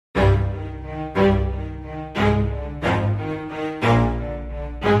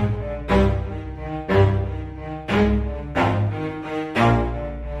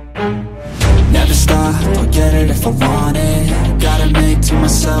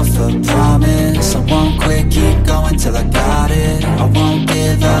myself a promise. I won't quit, keep going till I got it. I won't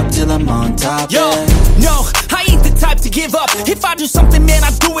give up till I'm on top. Yo, no, I ain't the type to give up. If I do something, man,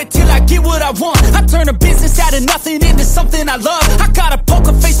 I do it till I get what I want. I turn a business out of nothing into something I love. I got a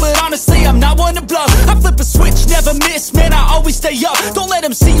poker face, but honestly, I'm not one to bluff. I flip a switch, never miss, man, I always stay up. Don't let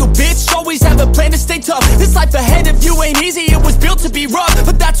them see you, bitch, always have a plan to stay tough. This life ahead of you ain't easy, it was built to be rough.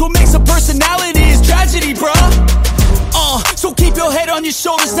 But that's what makes a personality, is tragedy, bruh. So keep your head on your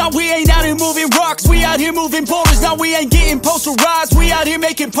shoulders. Now we ain't out here moving rocks, we out here moving boulders. Now we ain't getting posterized, we out here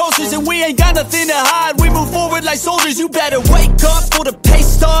making posters. And we ain't got nothing to hide, we move forward like soldiers. You better wake up for the pay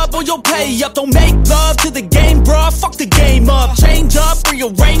stub, or you'll pay up. Don't make love to the game, bruh, fuck the game up. Change up,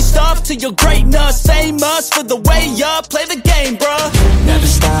 rearrange stuff to your greatness. Same us for the way up, play the game, bruh. Never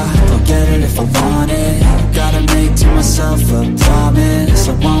stop, I'll get it if I want it. Gotta make to myself a promise.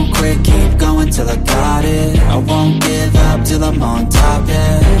 I won't quit, keep going till I got it. I won't give up till I'm on top,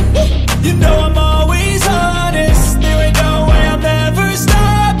 yeah. You know I'm always honest, there ain't no way I'm ever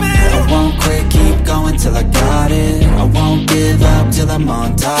stopping. I won't quit, keep going till I got it. I won't give up till I'm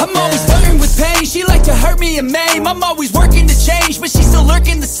on top, I'm always flirting with pain, she like to hurt me and maim. I'm always working to change, but she's still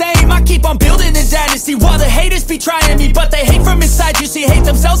lurking the same. I keep on building a dynasty while the haters be trying me. But they hate from inside, you see, hate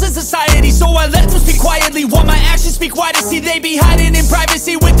themselves in society. So I let them speak quietly while my actions speak wider. See, they be hiding in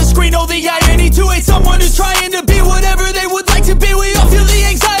privacy with the screen. Oh, the irony to hate someone who's trying to be whatever they would like to be. We all feel the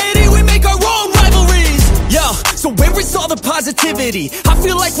anxiety, we make our own rivalries. Yo, so where is all the positivity? I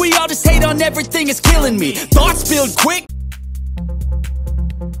feel like we all just hate on everything, it's killing me. Thoughts build quick.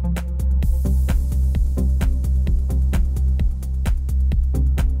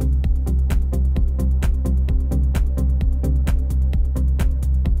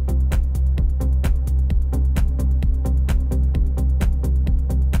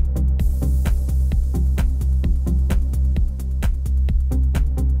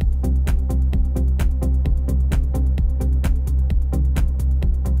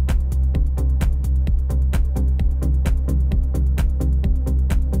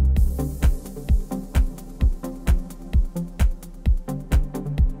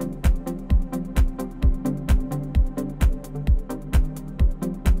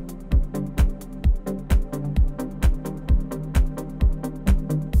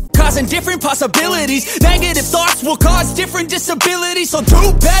 And different possibilities. Negative thoughts will cause different disabilities. So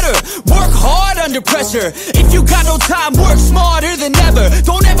do better, work hard under pressure. If you got no time, work smarter than ever.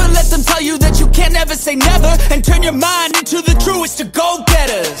 Don't ever let them tell you that you can't never say never. And turn your mind into the truest to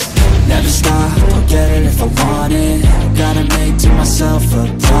go-getters. Never stop, I'll get it if I want it. Gotta make to myself a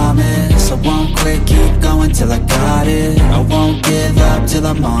promise. I won't quit, keep going till I got it. I won't give up till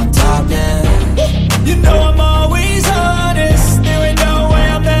I'm on top, yeah. You know I'm always honest, there ain't no way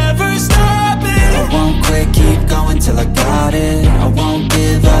I'm ever stopping. I won't quit, keep going till I got it. I won't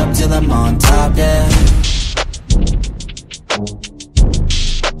give up till I'm on top, yeah.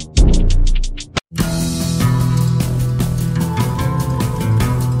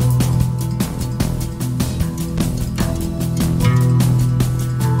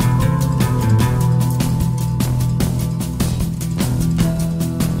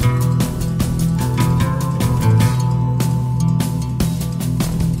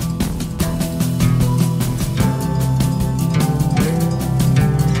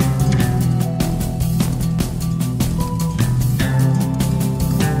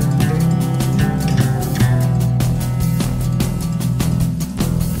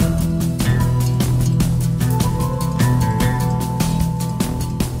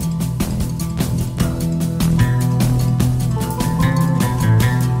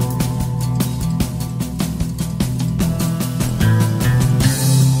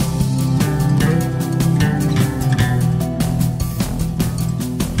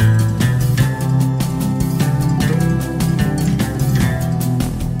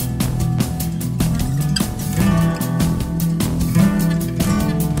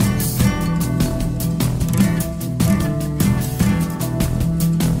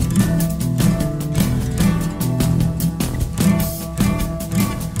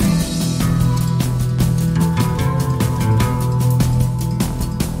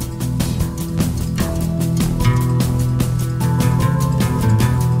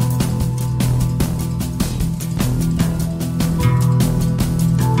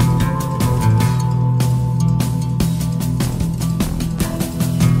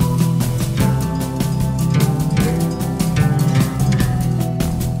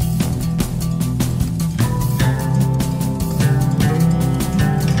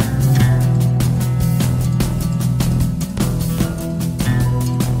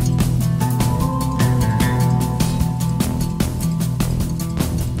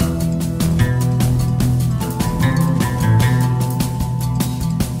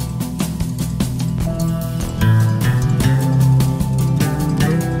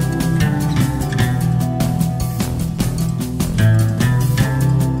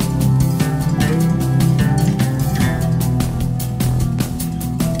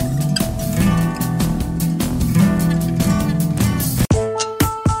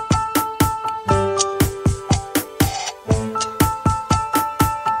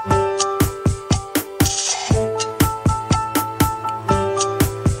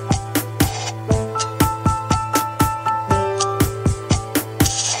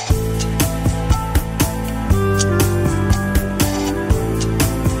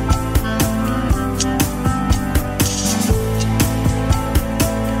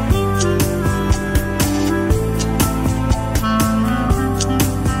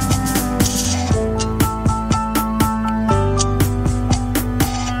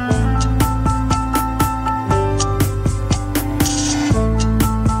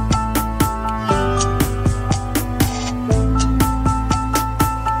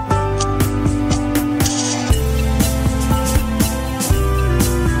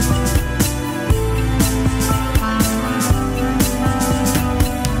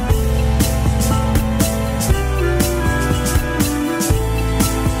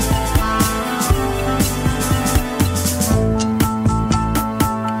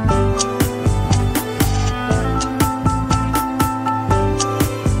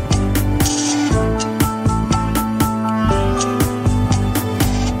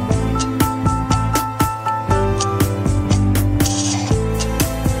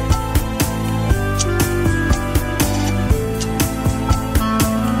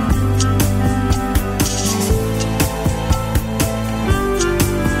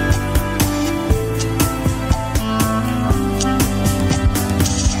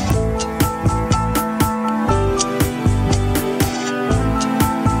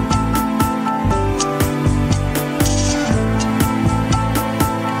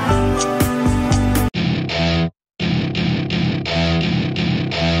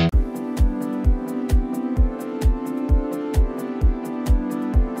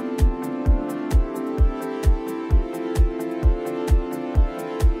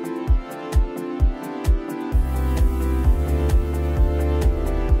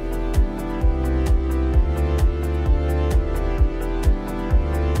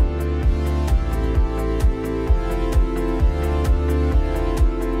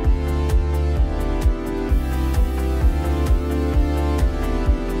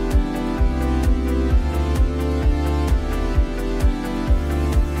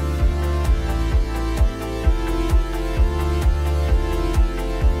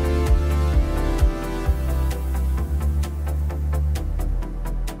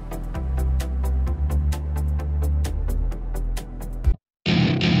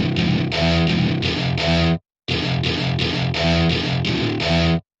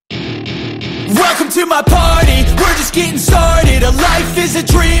 getting started. A life is a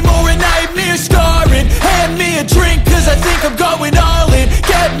dream or a nightmare scarring. Hand me a drink cause I think I'm going all in.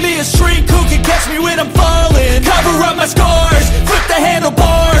 Get me a shrink who can catch me when I'm falling. Cover up my scars, flip the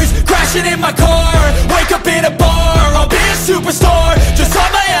handlebars, crashing in my car, wake up in a bar. I'll be a superstar, just on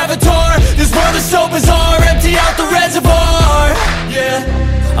my avatar. This world is so bizarre, empty out the reservoir. Yeah,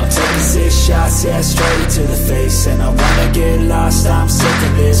 I'm taking 6 shots, yeah, straight to the face. And I wanna get lost, I'm sick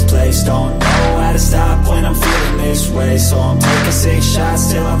of this place. Don't know how to stop when I'm feeling this way. So I'm taking 6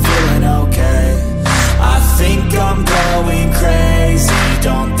 shots till I'm feeling okay. I think I'm going crazy,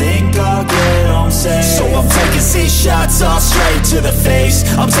 don't think I'll get home safe. So I'm taking 6 shots, all straight to the face.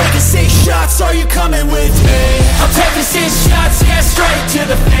 I'm taking 6 shots, are you coming with me? I'm taking 6 shots, yeah, straight to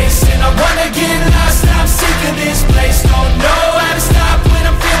the face. And I wanna get lost, I'm sick of this place. Don't know how to stop when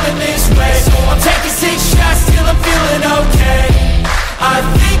I'm feeling this way. So I'm taking 6 shots till I'm feeling okay. I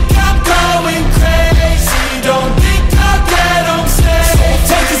think I'm going crazy, don't think I'll get home safe. So I'm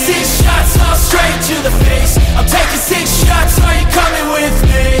taking 6 shots, all straight to the face. I'm taking 6 shots, are you coming with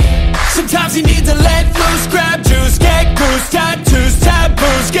me? Sometimes you need to let loose, grab juice, get goose, tattoos,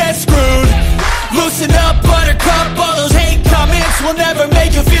 taboos, get screwed. Loosen up, buttercup, all those hate comments will never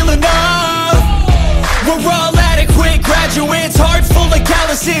make you feel enough. We're all adequate graduates, heart full of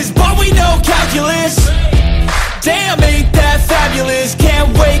calluses, but we know calculus. Damn, ain't that fabulous? Can't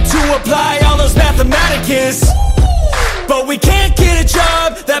wait to apply all those mathematicus. But we can't get a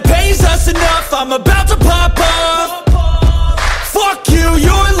job that pays us enough. I'm about to pop up. Fuck you,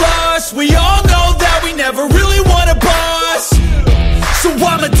 you're lost. We all know that we never really want a boss. So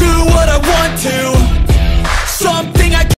I'ma do what I want to.